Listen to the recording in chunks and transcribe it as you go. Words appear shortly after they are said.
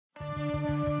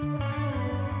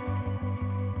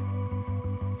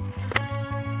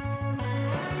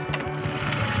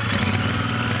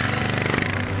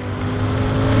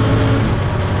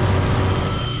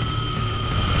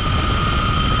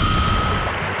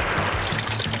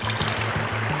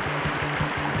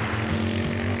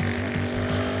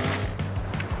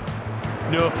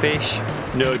No fish,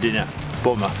 no dinner.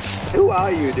 Bummer. Who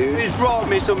are you, dude? He's brought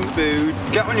me some food.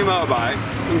 Get on your motorbike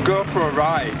and go for a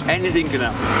ride. Anything can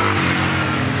happen.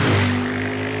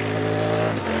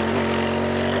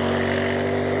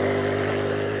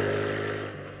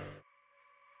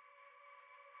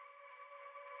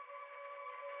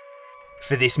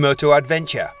 For this moto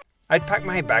adventure, I'd packed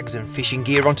my bags and fishing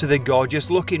gear onto the gorgeous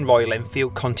looking Royal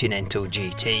Enfield Continental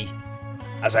GT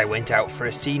as I went out for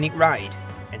a scenic ride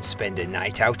and spend a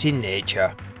night out in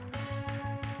nature.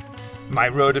 My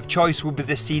road of choice would be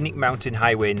the scenic Mountain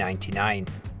Highway 99,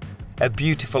 a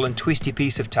beautiful and twisty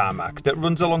piece of tarmac that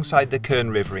runs alongside the Kern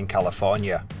River in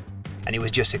California, and it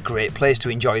was just a great place to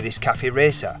enjoy this Café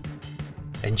Racer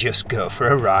and just go for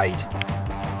a ride.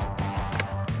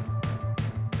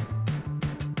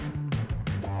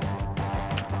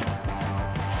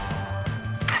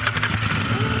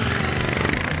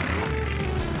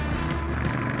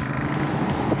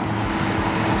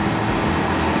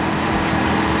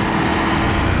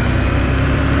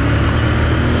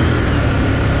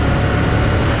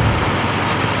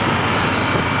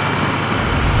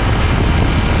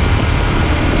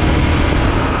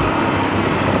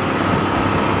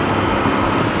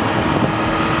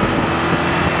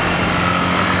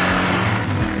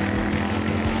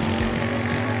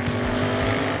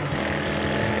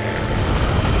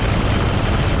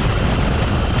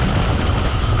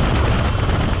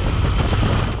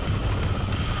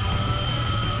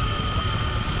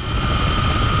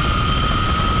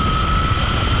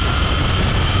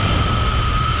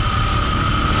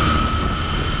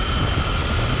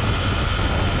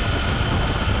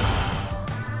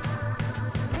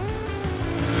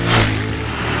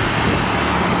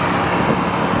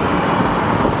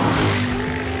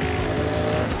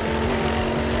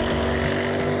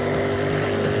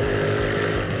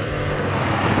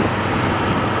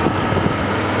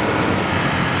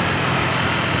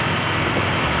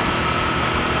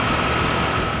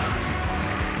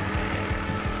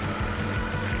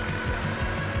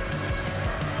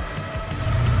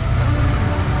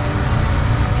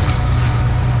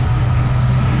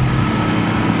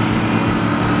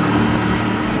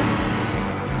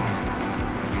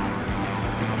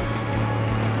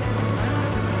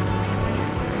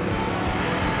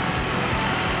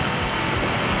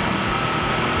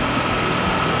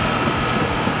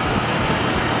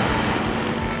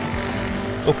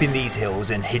 Up in these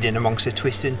hills and hidden amongst the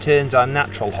twists and turns are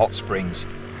natural hot springs,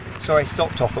 so I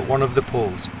stopped off at one of the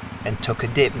pools and took a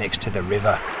dip next to the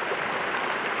river.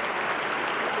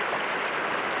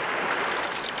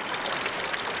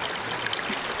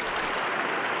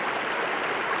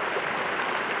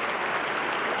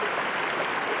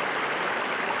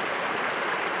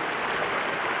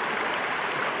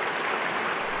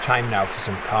 Time now for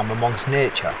some calm amongst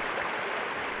nature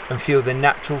and feel the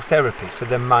natural therapy for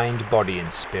the mind, body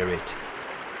and spirit.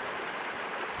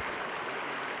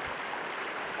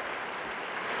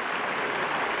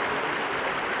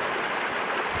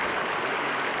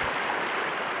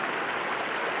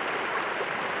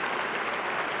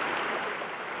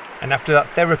 And after that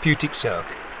therapeutic soak,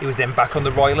 it was then back on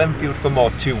the Royal Enfield for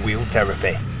more two-wheel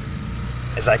therapy,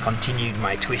 as I continued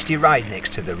my twisty ride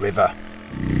next to the river.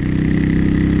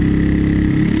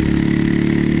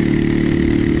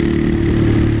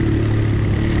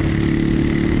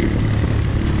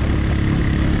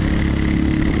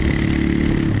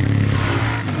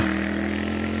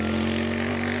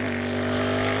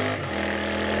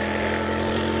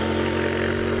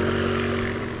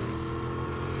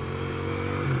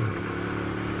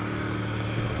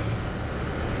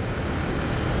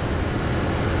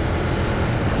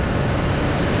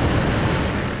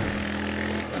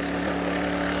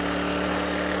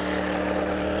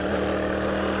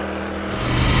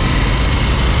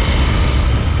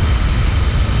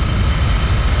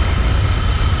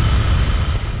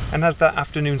 And as that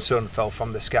afternoon sun fell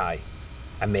from the sky,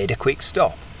 I made a quick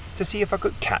stop to see if I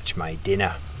could catch my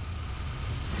dinner.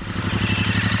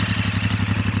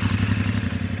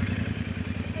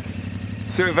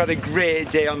 So we've had a great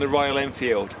day on the Royal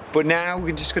Enfield, but now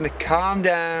we're just going to calm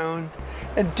down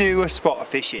and do a spot of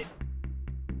fishing.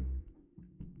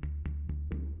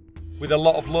 With a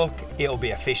lot of luck, it'll be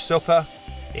a fish supper.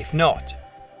 If not,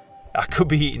 I could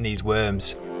be eating these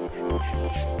worms.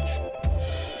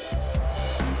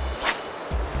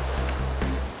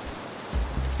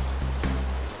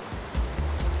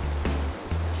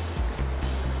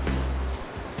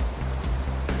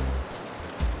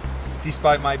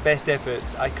 Despite my best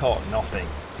efforts, I caught nothing,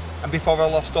 and before I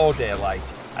lost all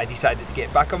daylight, I decided to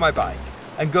get back on my bike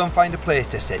and go and find a place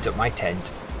to set up my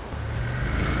tent.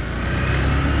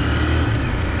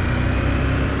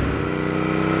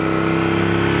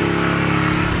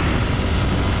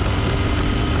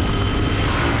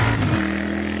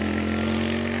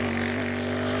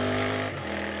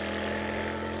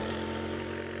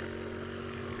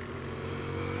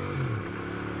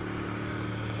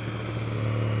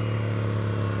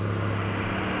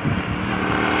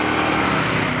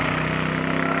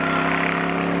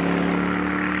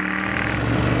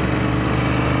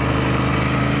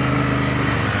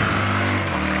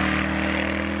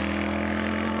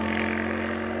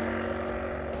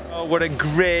 what a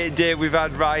great day we've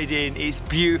had riding. It's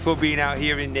beautiful being out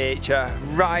here in nature,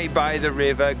 right by the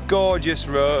river, gorgeous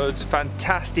roads,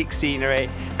 fantastic scenery,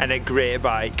 and a great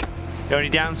bike. The only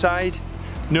downside,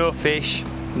 no fish,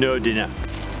 no dinner.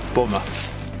 Bummer.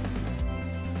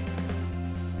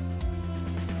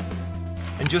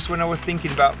 And just when I was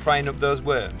thinking about frying up those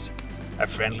worms, a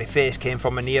friendly face came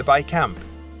from a nearby camp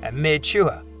and made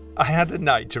sure I had a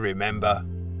night to remember.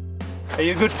 Are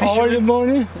you a good fisherman? Early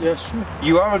morning? Yeah, sure.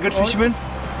 You are a good fisherman?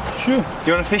 Sure.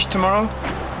 You want to fish tomorrow?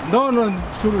 No,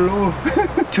 too low.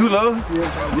 Too low?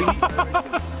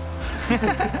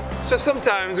 Yeah. So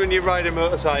sometimes when you ride a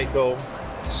motorcycle,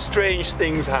 strange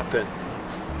things happen.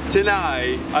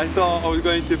 Tonight, I thought I was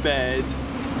going to bed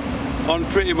on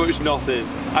pretty much nothing.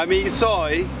 I meet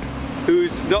Soy,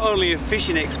 who's not only a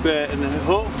fishing expert and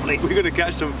hopefully we're going to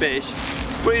catch some fish,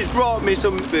 but he's brought me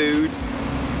some food.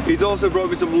 He's also brought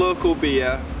me some local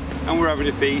beer and we're having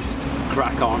a feast.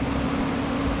 Crack on.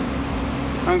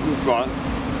 Thank you, Fran.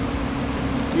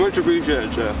 Much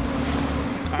appreciated, sir.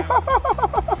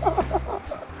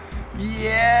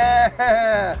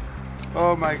 Yeah!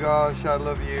 Oh my gosh, I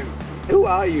love you. Who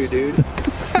are you, dude?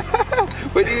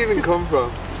 Where do you even come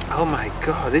from? Oh my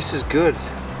god, this is good.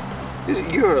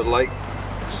 You're like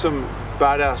some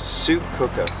badass soup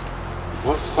cooker.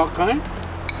 What kind?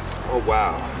 Oh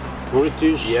wow.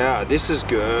 British. Yeah, this is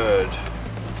good.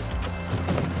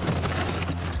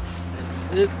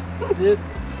 Sit. In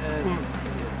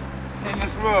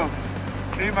this room,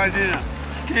 eat my dinner.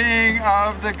 King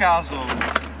of the castle.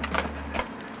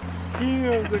 King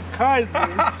of the Kaisers.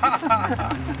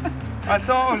 I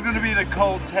thought I was going to be in a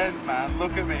cold tent, man.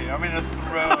 Look at me, I'm in a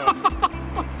throne.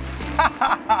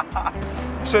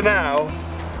 So now,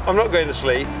 I'm not going to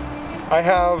sleep. I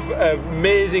have an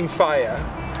amazing fire.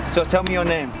 So tell me your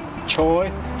name.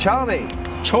 Choi. Charlie.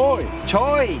 Choi.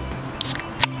 Choi.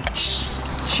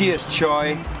 Cheers,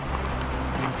 Choi.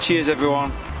 Cheers,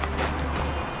 everyone.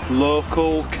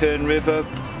 Local Kern River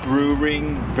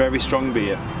brewing, very strong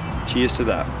beer. Cheers to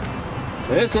that.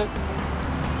 That's it.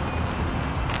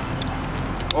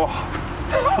 Oh.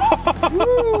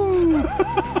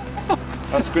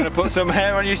 That's going to put some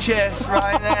hair on your chest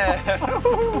right there.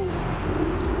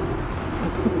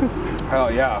 Oh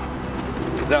yeah.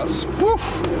 That's woof.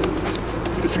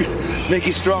 It's make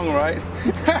you strong, right?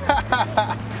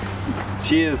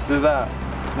 Cheers to that.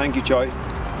 Thank you, Choi.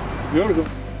 You're welcome.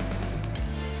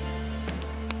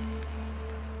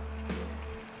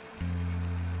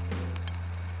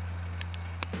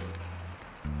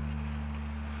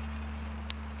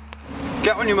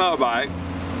 Get on your motorbike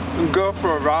and go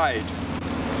for a ride.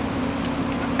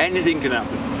 Anything can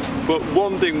happen, but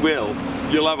one thing will,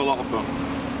 you'll have a lot of fun.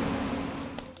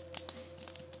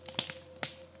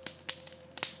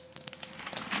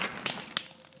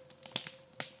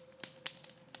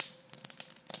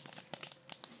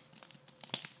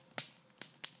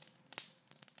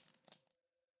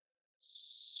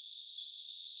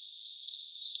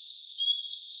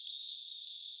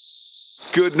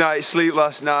 Good night's sleep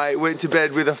last night, went to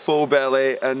bed with a full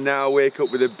belly and now wake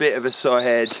up with a bit of a sore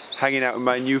head, hanging out with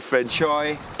my new friend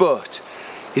Choi. But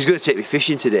he's going to take me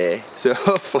fishing today, so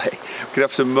hopefully we can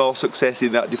have some more success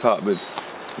in that department.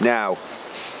 Now,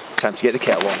 time to get the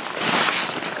kettle on.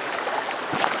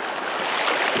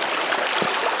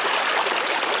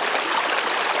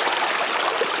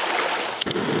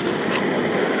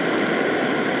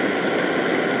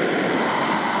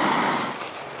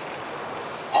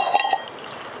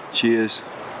 Cheers.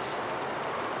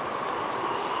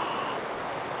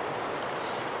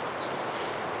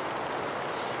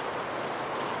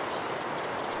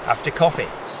 After coffee,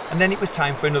 and then it was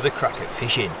time for another crack at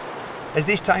fishing, as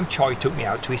this time Choi took me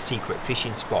out to his secret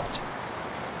fishing spot,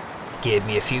 gave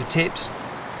me a few tips,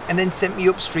 and then sent me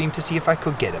upstream to see if I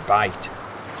could get a bite.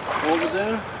 Over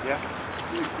there? Yeah.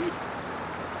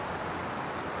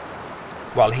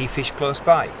 While he fished close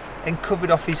by and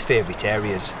covered off his favourite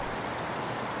areas.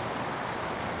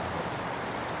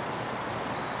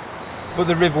 But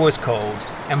the river was cold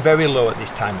and very low at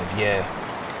this time of year.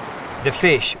 The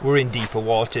fish were in deeper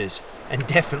waters and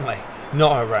definitely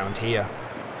not around here.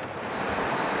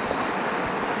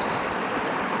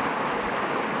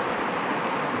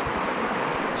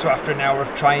 So after an hour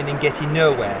of trying and getting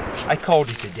nowhere, I called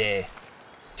it a day.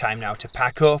 Time now to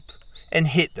pack up and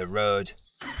hit the road,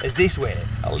 as this way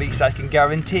at least I can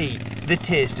guarantee the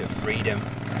taste of freedom.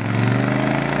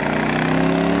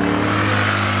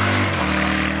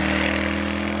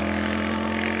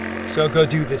 So go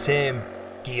do the same,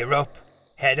 gear up,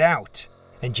 head out,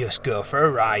 and just go for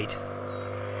a ride.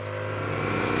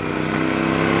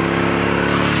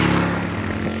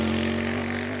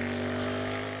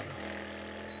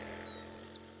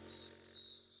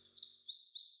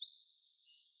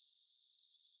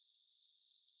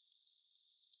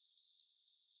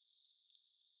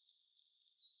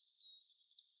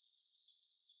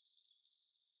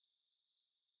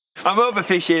 I'm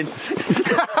overfishing.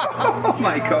 Oh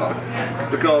my god.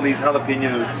 Look at all these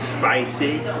jalapenos.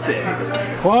 Spicy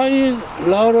burger. Why is a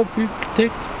lot of people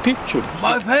take pictures?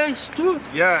 My face too.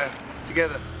 Yeah,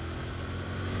 together.